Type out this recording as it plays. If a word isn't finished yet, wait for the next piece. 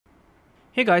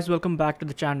Hey guys, welcome back to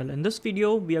the channel. In this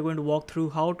video, we are going to walk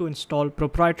through how to install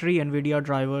proprietary NVIDIA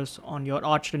drivers on your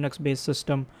Arch Linux based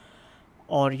system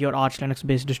or your Arch Linux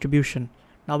based distribution.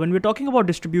 Now, when we're talking about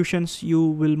distributions, you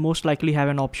will most likely have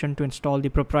an option to install the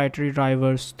proprietary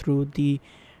drivers through the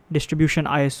distribution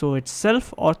ISO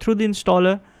itself or through the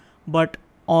installer. But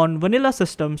on vanilla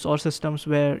systems or systems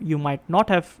where you might not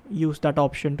have used that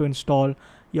option to install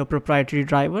your proprietary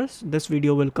drivers, this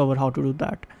video will cover how to do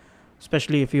that,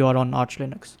 especially if you are on Arch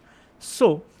Linux.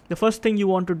 So the first thing you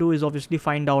want to do is obviously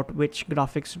find out which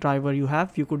graphics driver you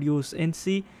have. You could use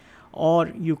NC, or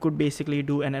you could basically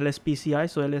do an LSPCI,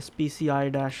 so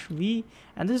LSPCI-V,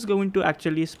 and this is going to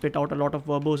actually spit out a lot of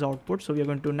verbose output. So we are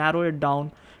going to narrow it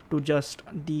down to just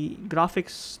the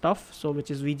graphics stuff, so which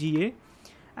is VGA.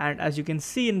 And as you can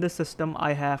see in this system,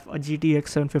 I have a GTX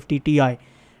 750 Ti.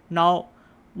 Now,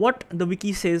 what the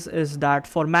wiki says is that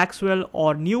for Maxwell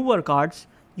or newer cards,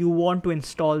 you want to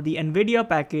install the NVIDIA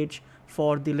package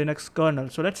for the Linux kernel.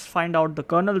 So let's find out the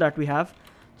kernel that we have.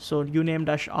 So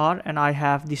uname-r, and I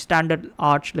have the standard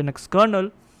Arch Linux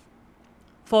kernel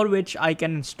for which I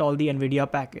can install the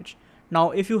NVIDIA package.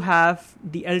 Now, if you have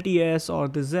the LTS or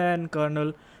the Zen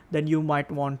kernel, then you might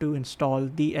want to install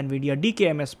the NVIDIA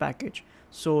DKMS package.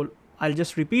 So I'll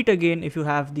just repeat again, if you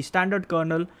have the standard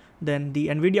kernel, then the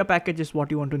NVIDIA package is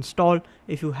what you want to install.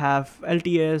 If you have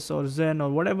LTS or Zen or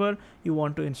whatever, you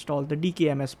want to install the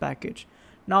DKMS package.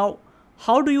 Now,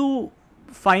 how do you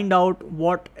find out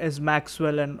what is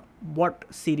Maxwell and what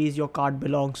series your card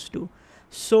belongs to?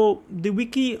 So the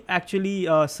wiki actually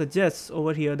suggests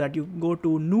over here that you go to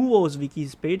Nuvo's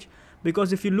wikis page,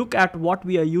 because if you look at what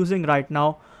we are using right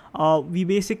now, we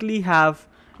basically have,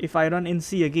 if I run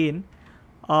NC again,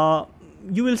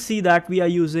 you will see that we are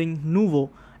using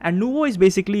Nuvo. And Nuvo is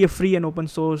basically a free and open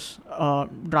source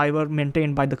driver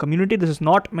maintained by the community. This is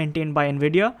not maintained by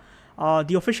NVIDIA.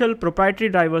 The official proprietary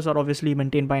drivers are obviously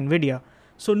maintained by NVIDIA.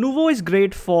 So Nuvo is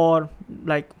great for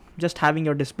like just having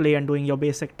your display and doing your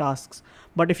basic tasks.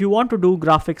 But if you want to do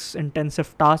graphics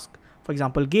intensive tasks, for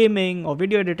example, gaming or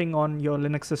video editing on your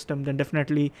Linux system, then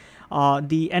definitely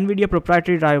the NVIDIA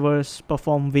proprietary drivers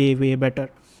perform way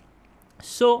better.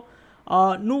 So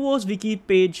Nuvo's wiki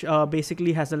page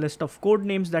basically has a list of code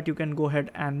names that you can go ahead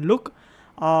and look.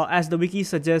 As the wiki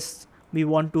suggests, we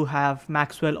want to have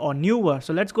Maxwell or newer.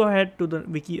 So let's go ahead to the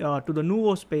wiki, to the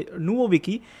Nuvo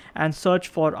wiki, and search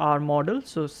for our model.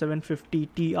 So 750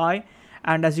 Ti,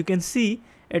 and as you can see,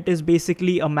 it is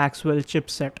basically a Maxwell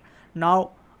chipset.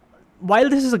 Now, while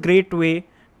this is a great way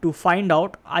to find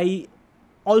out, I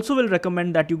also will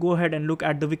recommend that you go ahead and look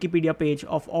at the Wikipedia page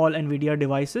of all NVIDIA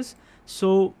devices.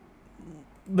 So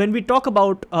when we talk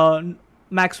about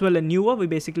Maxwell and newer, we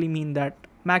basically mean that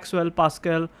Maxwell,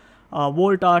 Pascal,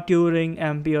 Volta, Turing,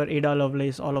 Ampere, Ada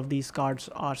Lovelace, all of these cards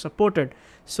are supported.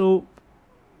 So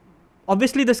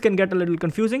obviously this can get a little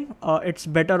confusing. It's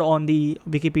better on the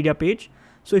Wikipedia page.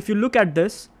 So if you look at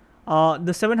this,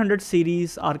 the 700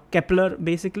 series are Kepler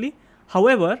basically.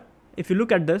 However, if you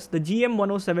look at this, the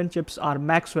GM107 chips are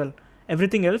Maxwell.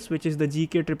 Everything else, which is the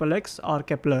GK are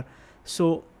Kepler.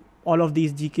 So all of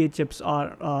these GK chips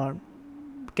are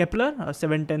Kepler,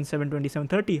 710, 720,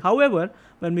 730. However,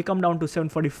 when we come down to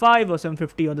 745 or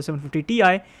 750 or the 750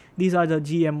 Ti, these are the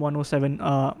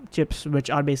GM107 chips, which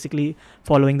are basically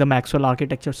following the Maxwell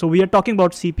architecture. So we are talking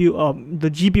about CPU,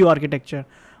 the GPU architecture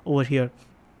over here.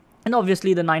 And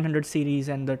obviously the 900 series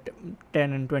and the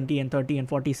 10 and 20 and 30 and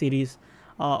 40 series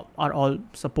are all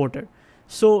supported.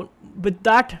 So with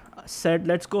that said,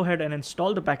 let's go ahead and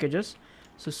install the packages.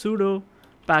 So sudo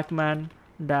pacman-s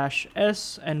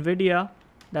NVIDIA.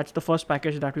 That's the first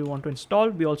package that we want to install.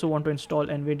 We also want to install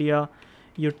NVIDIA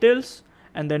utils,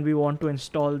 and then we want to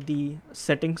install the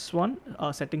settings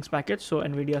settings package. So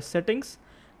NVIDIA settings.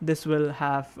 This will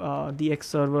have the X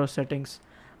server settings.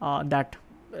 That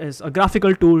is a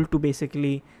graphical tool to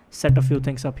basically set a few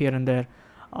things up here and there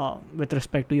with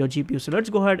respect to your GPU. So let's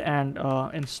go ahead and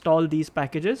install these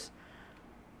packages.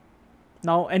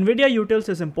 Now, NVIDIA utils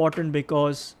is important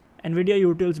because NVIDIA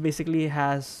utils basically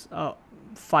has a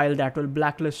file that will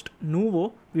blacklist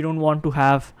Nuvo. We don't want to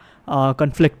have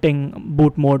conflicting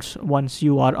boot modes once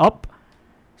you are up.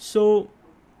 So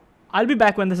I'll be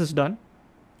back when this is done.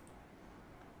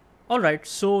 Alright,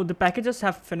 so the packages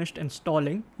have finished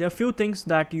installing. There are a few things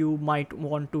that you might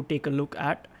want to take a look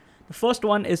at. The first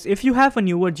one is, if you have a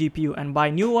newer GPU, and by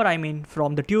newer I mean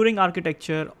from the Turing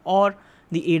architecture or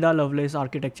the Ada Lovelace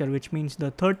architecture, which means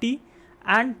the 30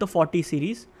 and the 40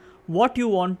 series, what you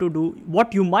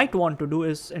might want to do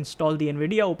is install the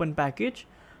NVIDIA open package.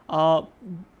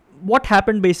 What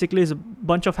happened basically is a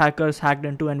bunch of hackers hacked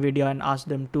into NVIDIA and asked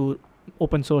them to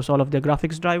open source all of their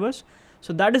graphics drivers.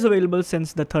 So that is available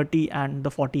since the 30 and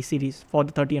the 40 series, for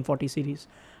the 30 and 40 series.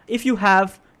 If you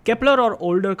have Kepler or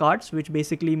older cards, which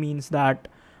basically means that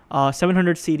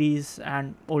 700 series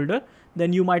and older,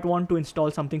 then you might want to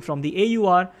install something from the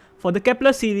AUR. For the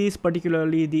Kepler series,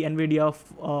 particularly the NVIDIA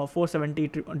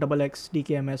 470XX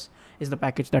DKMS is the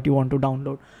package that you want to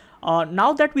download.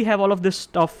 Now that we have all of this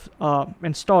stuff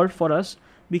installed for us,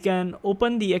 we can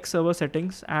open the X server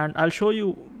settings, and I'll show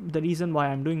you the reason why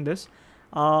I'm doing this.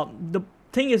 The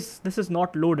thing is, this is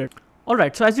not loaded.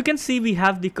 Alright, so as you can see, we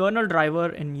have the kernel driver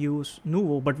in use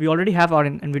Nuvo, but we already have our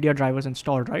NVIDIA drivers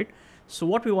installed, right? So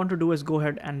what we want to do is go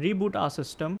ahead and reboot our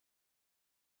system.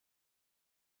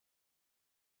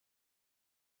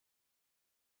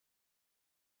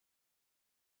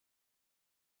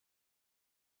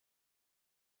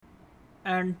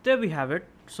 And there we have it.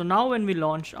 So now when we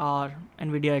launch our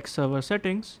NVIDIA X server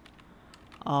settings,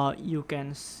 you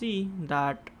can see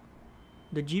that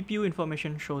the GPU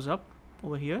information shows up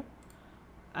over here,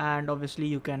 and obviously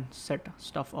you can set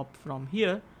stuff up from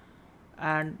here,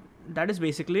 and that is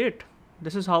basically it.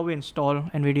 This is how we install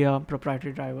NVIDIA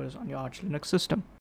proprietary drivers on your Arch Linux system.